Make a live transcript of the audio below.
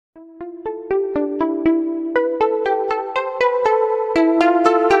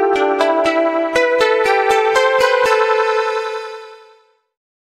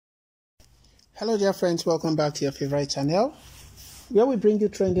Hello dear friends, welcome back to your favorite channel where we bring you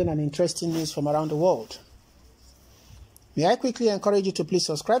trending and interesting news from around the world. May I quickly encourage you to please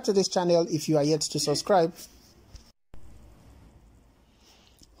subscribe to this channel if you are yet to subscribe.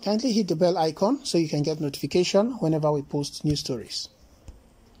 Kindly hit the bell icon so you can get notification whenever we post new stories.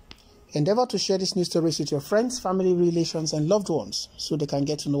 Endeavor to share these news stories with your friends, family, relations and loved ones so they can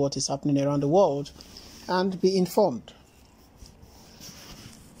get to know what is happening around the world and be informed.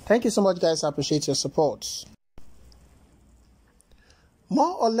 Thank you so much, guys. I appreciate your support.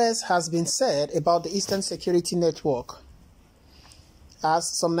 More or less has been said about the Eastern Security Network, as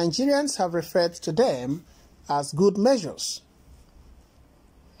some Nigerians have referred to them as good measures,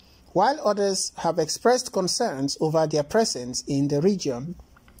 while others have expressed concerns over their presence in the region,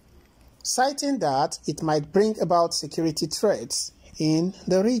 citing that it might bring about security threats in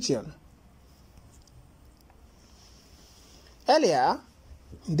the region. Earlier,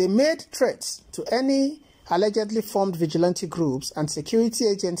 they made threats to any allegedly formed vigilante groups and security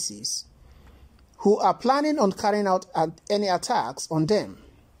agencies who are planning on carrying out any attacks on them,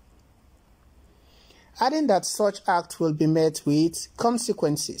 adding that such acts will be met with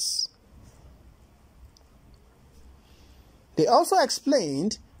consequences. They also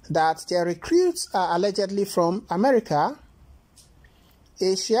explained that their recruits are allegedly from America,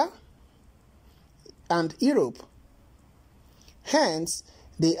 Asia, and Europe. Hence,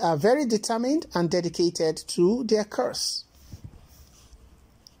 they are very determined and dedicated to their cause.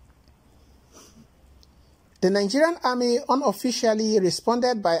 The Nigerian army unofficially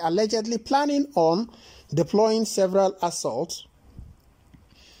responded by allegedly planning on deploying several assault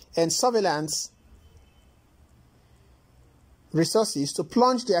and surveillance resources to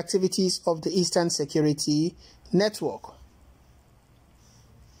plunge the activities of the Eastern Security Network.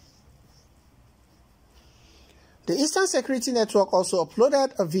 The Eastern Security Network also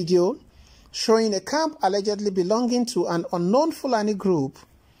uploaded a video showing a camp allegedly belonging to an unknown Fulani group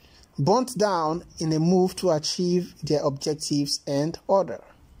burnt down in a move to achieve their objectives and order.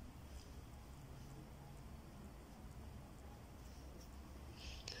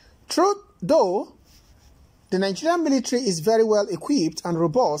 True though, the Nigerian military is very well equipped and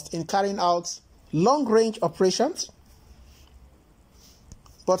robust in carrying out long-range operations,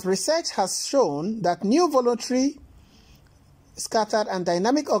 but research has shown that new voluntary, scattered and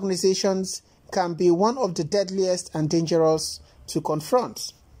dynamic organizations can be one of the deadliest and dangerous to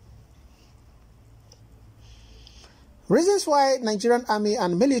confront. Reasons why Nigerian army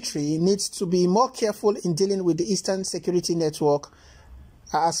and military needs to be more careful in dealing with the Eastern Security Network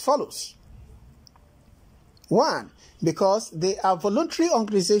are as follows. 1. Because they are voluntary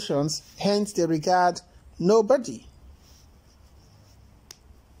organizations, hence they regard nobody.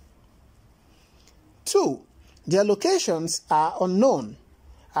 2. Their locations are unknown,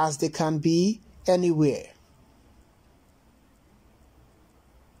 as they can be anywhere.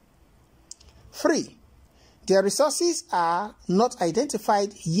 3. Their resources are not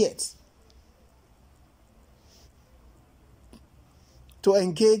identified yet to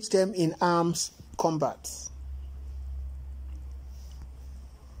engage them in arms combat.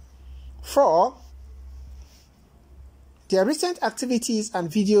 4. Their recent activities and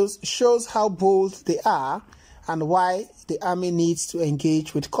videos shows how bold they are and why the army needs to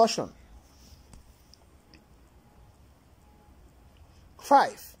engage with caution.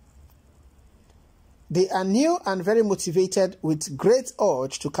 5. They are new and very motivated with great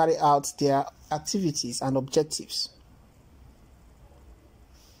urge to carry out their activities and objectives.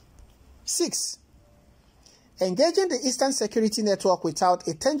 6. Engaging the Eastern Security Network without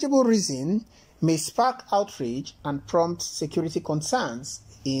a tangible reason may spark outrage and prompt security concerns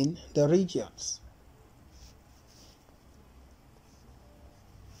in the regions.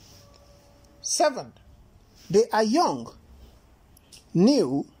 7. They are young,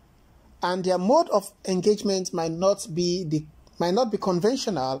 new, and their mode of engagement might not be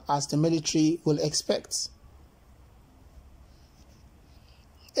conventional as the military will expect.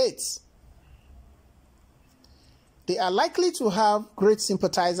 8. They are likely to have great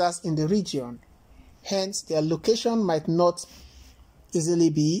sympathizers in the region, hence their location might not easily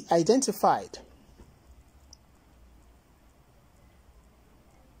be identified.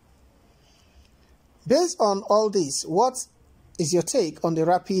 Based on all this, what is your take on the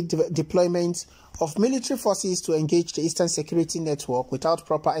rapid deployment of military forces to engage the Eastern Security Network without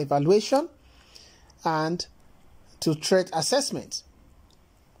proper evaluation and to threat assessment?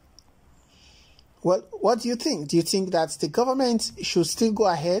 Well, what do you think? Do you think that the government should still go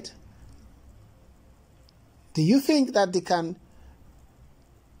ahead? Do you think that they can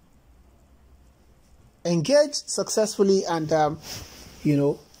engage successfully and,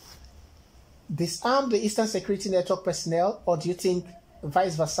 disarm the Eastern Security Network personnel, or do you think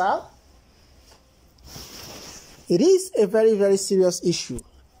vice versa? It is a very, very serious issue,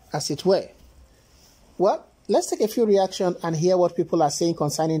 as it were. Well, let's take a few reactions and hear what people are saying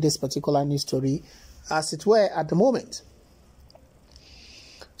concerning this particular news story, as it were, at the moment.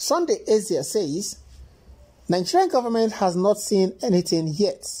 Sunday Asia says, Nigerian government has not seen anything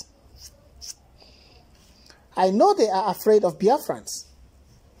yet. I know they are afraid of Biafrans,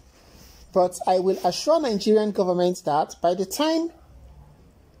 but I will assure Nigerian government that by the time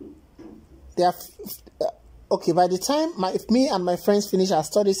me and my friends finish our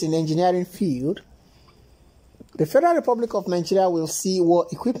studies in the engineering field, the Federal Republic of Nigeria will see war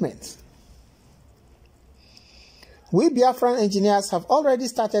equipment. We Biafran engineers have already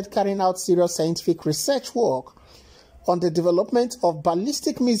started carrying out serious scientific research work on the development of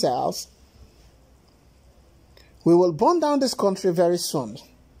ballistic missiles. We will burn down this country very soon.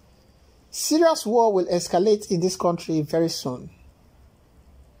 Serious war will escalate in this country very soon.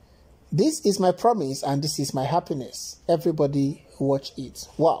 This is my promise and this is my happiness. Everybody watch it.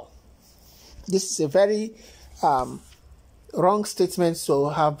 Wow. This is a very wrong statement to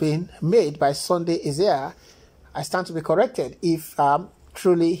have been made by Sunday Isaiah. I stand to be corrected if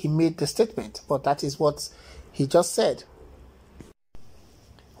truly he made the statement, but that is what he just said.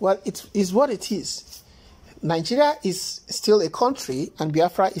 Well, it is what it is. Nigeria is still a country and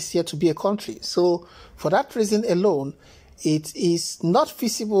Biafra is here to be a country. So for that reason alone, it is not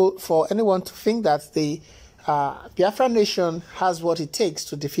feasible for anyone to think that the Biafra nation has what it takes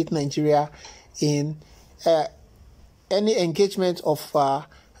to defeat Nigeria in any engagement of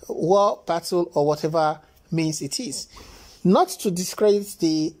war, battle, or whatever means it is. Not to discredit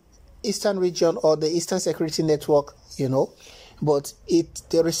the Eastern region or the Eastern Security Network, but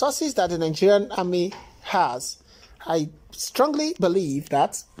the resources that the Nigerian army has, I strongly believe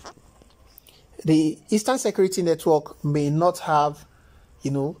that the Eastern Security Network may not have,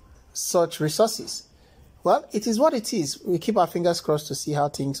 such resources. Well, it is what it is. We keep our fingers crossed to see how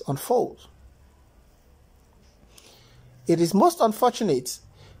things unfold. It is most unfortunate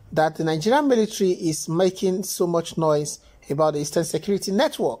that the Nigerian military is making so much noise about the Eastern Security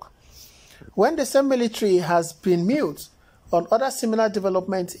Network, when the same military has been mute on other similar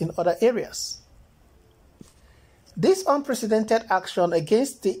developments in other areas. This unprecedented action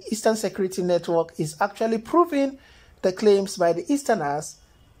against the Eastern Security Network is actually proving the claims by the Easterners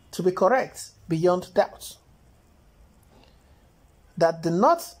to be correct beyond doubt. That the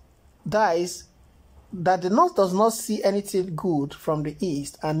North does not see anything good from the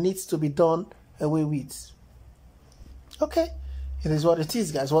East and needs to be done away with. Okay, it is what it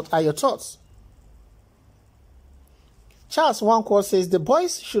is, guys. What are your thoughts? Charles Wankwo says the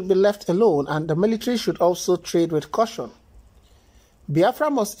boys should be left alone and the military should also trade with caution.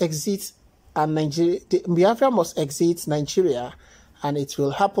 Biafra must exit Nigeria and it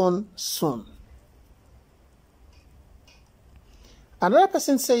will happen soon. Another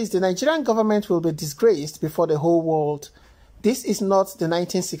person says the Nigerian government will be disgraced before the whole world. This is not the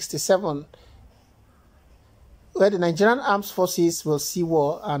 1967 where the Nigerian armed forces will see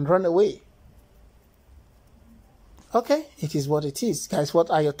war and run away. Okay, it is what it is. Guys, what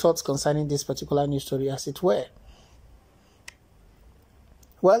are your thoughts concerning this particular news story, as it were?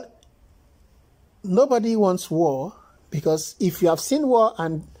 Well, nobody wants war, because if you have seen war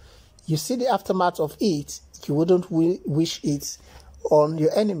and you see the aftermath of it, you wouldn't wish it on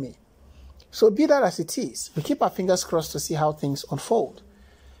your enemy. So be that as it is, we keep our fingers crossed to see how things unfold.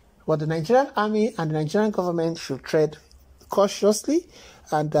 But the Nigerian army and the Nigerian government should tread cautiously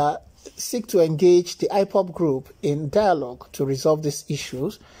and seek to engage the IPOB group in dialogue to resolve these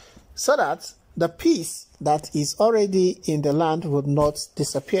issues so that the peace that is already in the land would not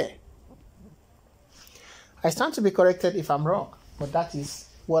disappear. I stand to be corrected if I'm wrong, but that is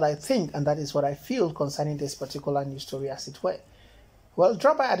what I think and that is what I feel concerning this particular news story, as it were. Well,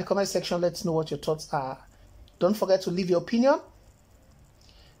 drop by at the comment section. Let's know what your thoughts are. Don't forget to leave your opinion.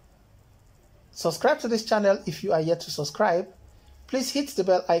 Subscribe to this channel if you are yet to subscribe. Please hit the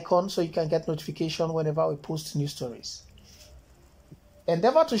bell icon so you can get notification whenever we post news stories.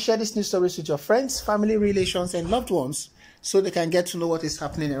 Endeavor to share these news stories with your friends, family, relations, and loved ones so they can get to know what is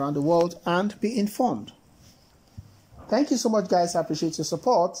happening around the world and be informed. Thank you so much, guys. I appreciate your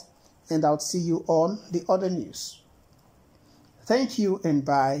support, and I'll see you on the other news. Thank you and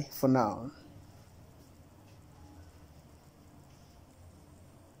bye for now.